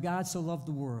said, for God so loved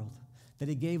the world that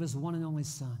he gave his one and only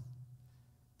Son,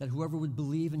 that whoever would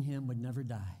believe in him would never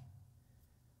die,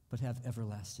 but have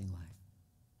everlasting life.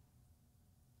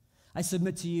 I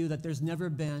submit to you that there's never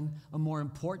been a more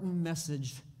important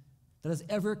message that has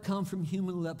ever come from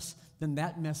human lips than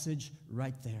that message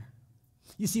right there.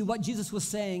 You see what Jesus was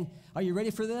saying, are you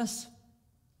ready for this?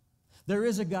 There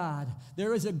is a God.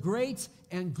 There is a great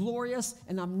and glorious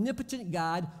and omnipotent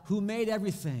God who made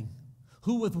everything,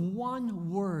 who with one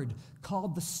word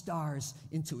called the stars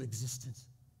into existence.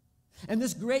 And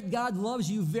this great God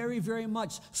loves you very, very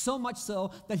much, so much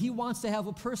so that he wants to have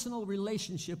a personal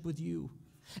relationship with you.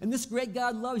 And this great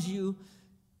God loves you,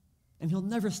 and he'll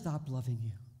never stop loving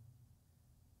you,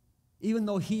 even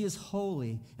though he is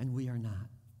holy and we are not.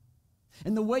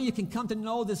 And the way you can come to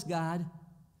know this God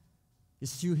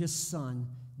is through his Son,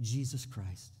 Jesus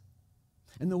Christ.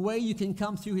 And the way you can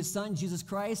come through his Son, Jesus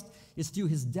Christ, is through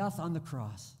his death on the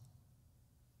cross.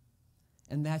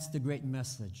 And that's the great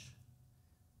message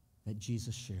that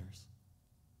Jesus shares.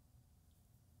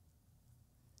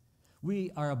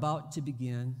 We are about to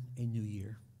begin a new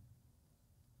year.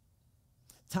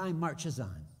 Time marches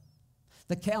on.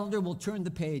 The calendar will turn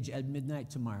the page at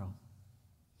midnight tomorrow.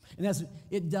 And as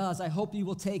it does, I hope you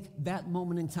will take that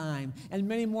moment in time and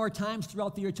many more times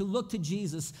throughout the year to look to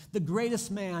Jesus, the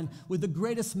greatest man with the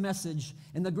greatest message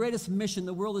and the greatest mission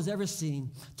the world has ever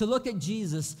seen. To look at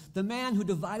Jesus, the man who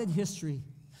divided history.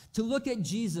 To look at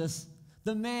Jesus,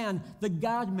 the man, the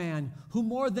God-man, who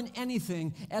more than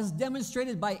anything, as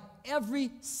demonstrated by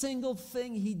every single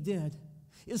thing he did,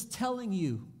 is telling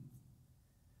you,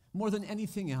 more than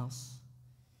anything else,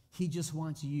 he just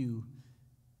wants you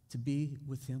to be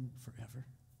with him forever.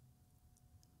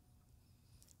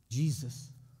 Jesus,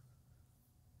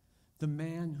 the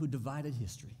man who divided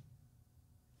history,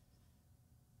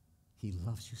 He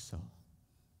loves you so.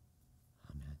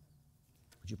 Amen.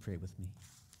 Would you pray with me?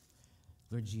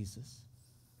 Lord Jesus,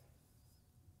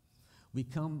 we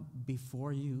come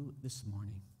before you this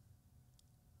morning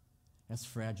as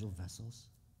fragile vessels.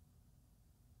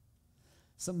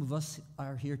 Some of us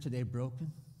are here today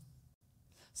broken.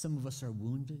 Some of us are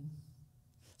wounded.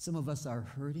 Some of us are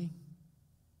hurting.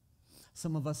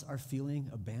 Some of us are feeling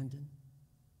abandoned.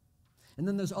 And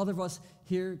then there's other of us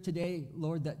here today,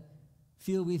 Lord, that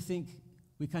feel we think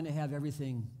we kind of have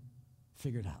everything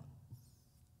figured out.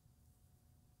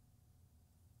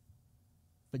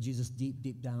 But Jesus, deep,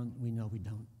 deep down, we know we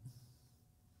don't.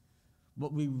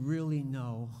 What we really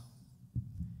know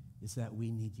is that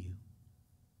we need you.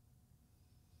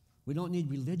 We don't need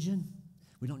religion.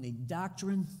 We don't need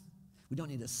doctrine. We don't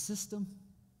need a system.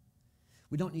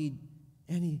 We don't need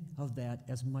any of that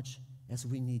as much as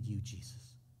we need you,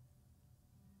 Jesus.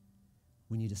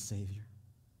 We need a Savior.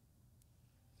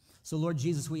 So, Lord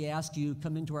Jesus, we ask you,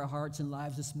 come into our hearts and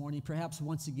lives this morning, perhaps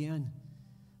once again,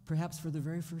 perhaps for the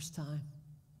very first time.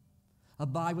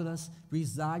 Abide with us,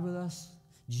 reside with us.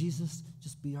 Jesus,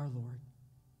 just be our Lord.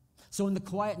 So in the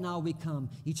quiet now we come,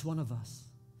 each one of us,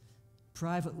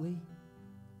 privately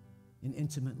and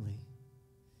intimately.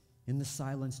 In the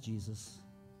silence, Jesus,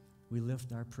 we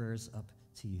lift our prayers up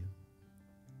to you.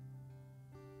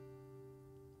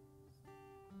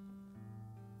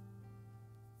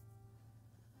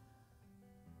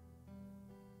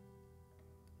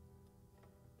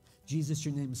 Jesus,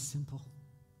 your name is simple,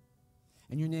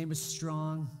 and your name is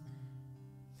strong,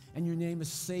 and your name is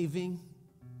saving,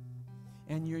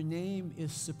 and your name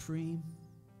is supreme.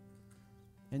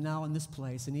 And now in this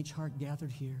place, in each heart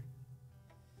gathered here,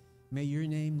 may your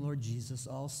name, Lord Jesus,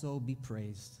 also be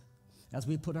praised as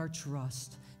we put our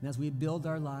trust and as we build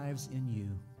our lives in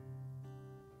you,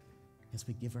 as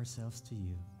we give ourselves to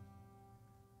you.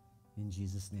 In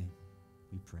Jesus' name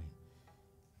we pray.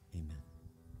 Amen.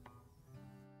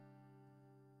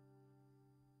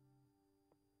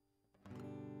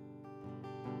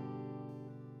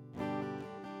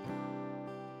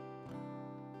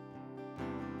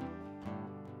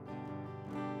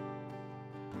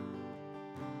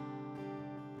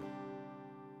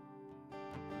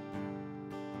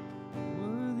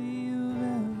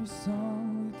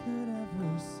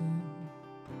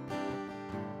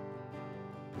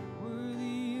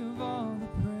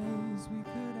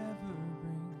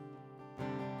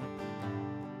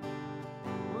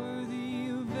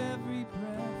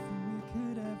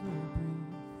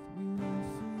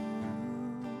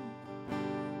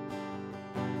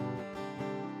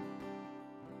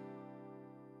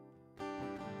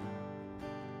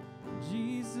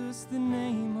 Jesus, the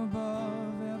name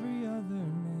above every other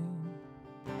name.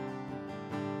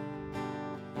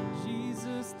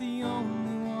 Jesus, the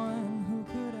only one who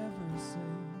could ever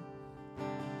save.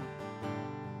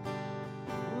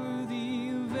 Worthy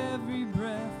of every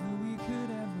breath that we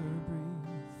could ever breathe.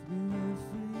 We live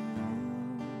for you.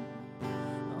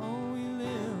 Oh, we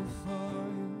live for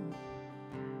you.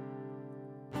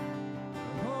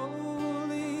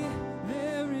 Holy,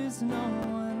 there is no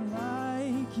one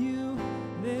like you.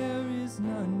 There is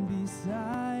none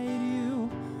beside you.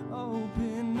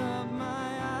 Open up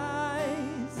my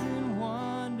eyes in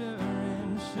wonder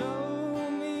and show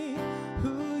me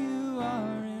who you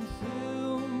are and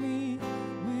fill me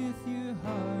with your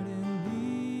heart and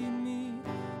lead me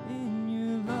in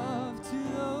your love to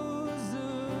those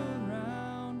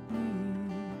around me.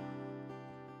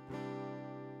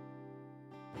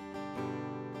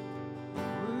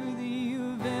 Worthy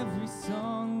of every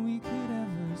song we could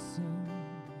ever sing.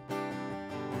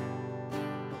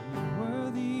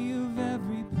 Worthy of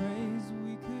every praise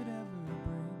we could ever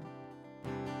bring.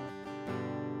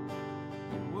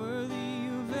 Worthy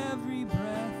of every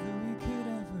breath that we could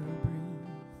ever breathe.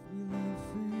 We live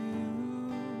for you.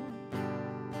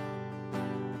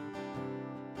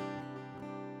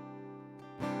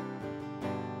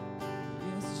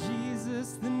 Yes, Jesus,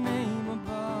 the name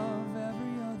above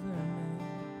every other name.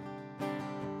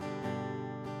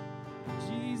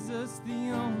 Jesus, the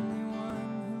only one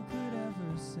who could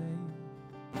ever save.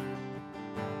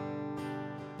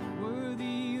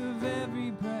 Worthy of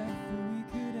every breath that we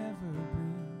could ever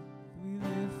breathe. We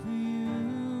live for you.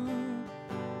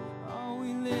 Oh,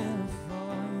 we live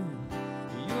for you.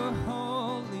 You're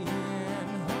holy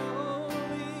and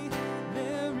holy.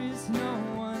 There is no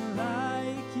one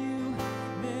like you.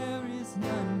 There is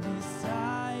none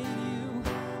beside you.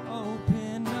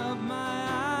 Open up my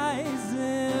eyes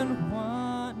and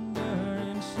wonder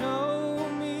and show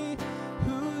me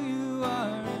who you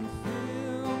are and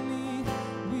fill me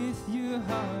with your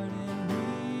heart and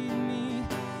lead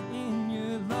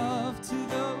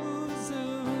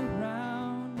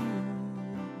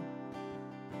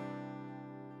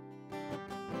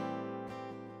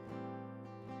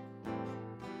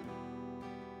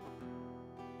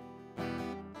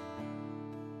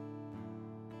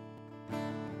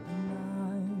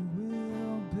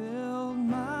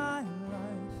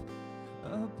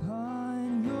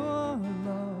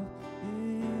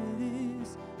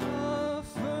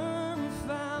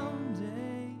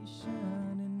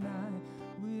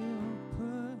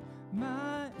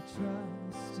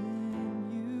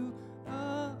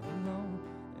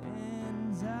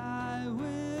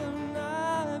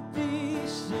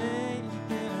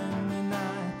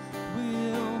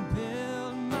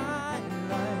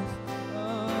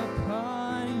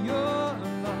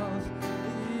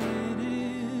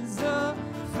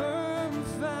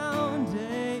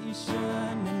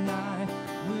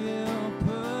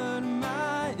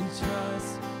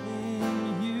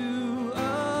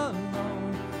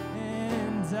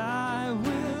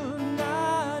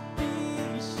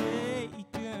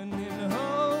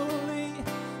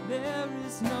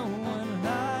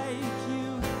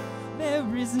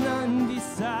is none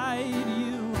beside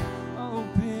you.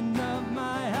 Open up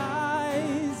my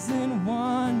eyes and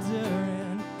wonder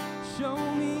and show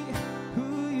me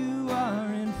who you are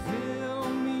and fill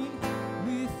me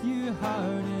with your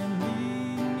heart and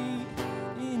lead me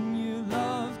in your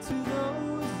love to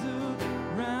those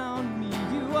around me.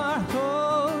 You are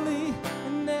holy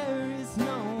and there is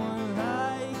no one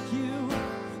like you.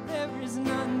 There is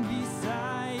none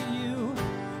beside you.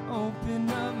 Open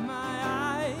up my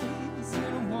eyes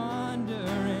and wonder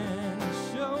and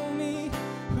show me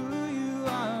who you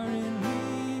are and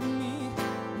lead me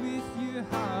with your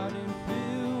heart and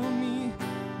fill me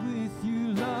with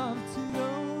your love to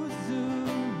those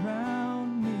around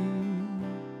me.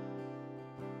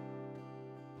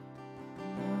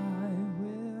 I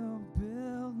will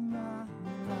build my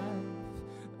life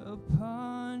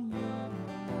upon your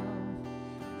love.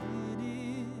 It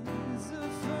is a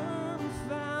firm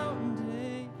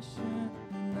foundation,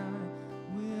 and I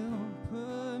will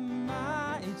put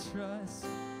my trust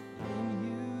in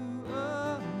you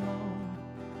alone,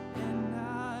 and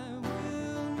I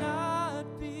will not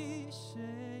be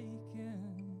shaken.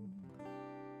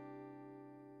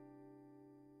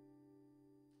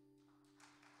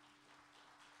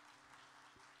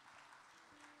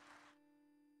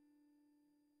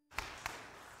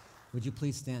 Would you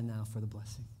please stand now for the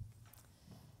blessing?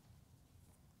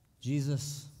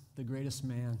 Jesus, the greatest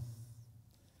man,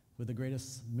 with the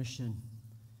greatest mission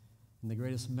and the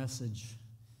greatest message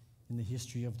in the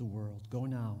history of the world. Go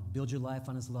now, build your life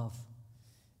on his love.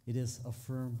 It is a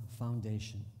firm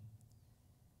foundation.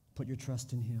 Put your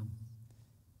trust in him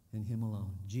and him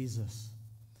alone. Jesus,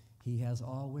 he has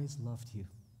always loved you,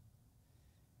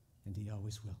 and he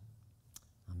always will.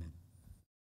 Amen.